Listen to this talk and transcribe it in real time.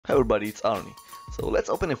Hi everybody, it's Arnie. So let's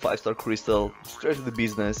open a 5-star crystal, straight to the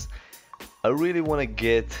business. I really want to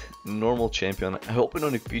get normal champion. I opened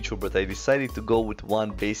on a feature, but I decided to go with one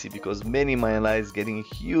basic because many in my lives getting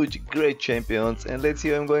huge, great champions. And let's see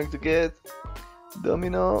who I'm going to get.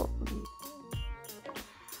 Domino.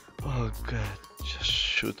 Oh god, just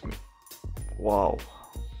shoot me. Wow.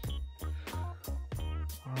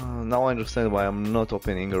 Now I understand why I'm not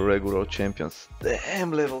opening a regular champions.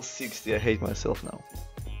 Damn, level 60, I hate myself now.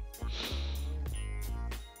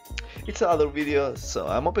 It's another video, so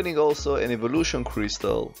I'm opening also an evolution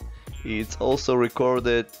crystal. It's also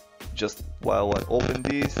recorded just while I open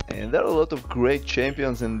this, and there are a lot of great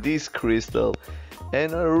champions in this crystal,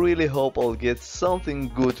 and I really hope I'll get something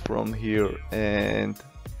good from here. And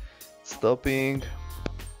stopping.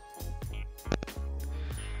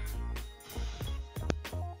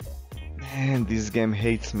 Man, this game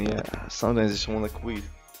hates me. Sometimes I just wanna quit.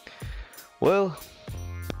 Well,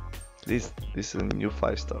 this is a new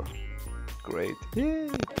 5-star. Great. Yay!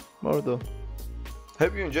 Mordo.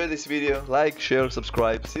 Hope you enjoyed this video. Like, share,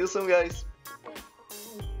 subscribe. See you soon, guys.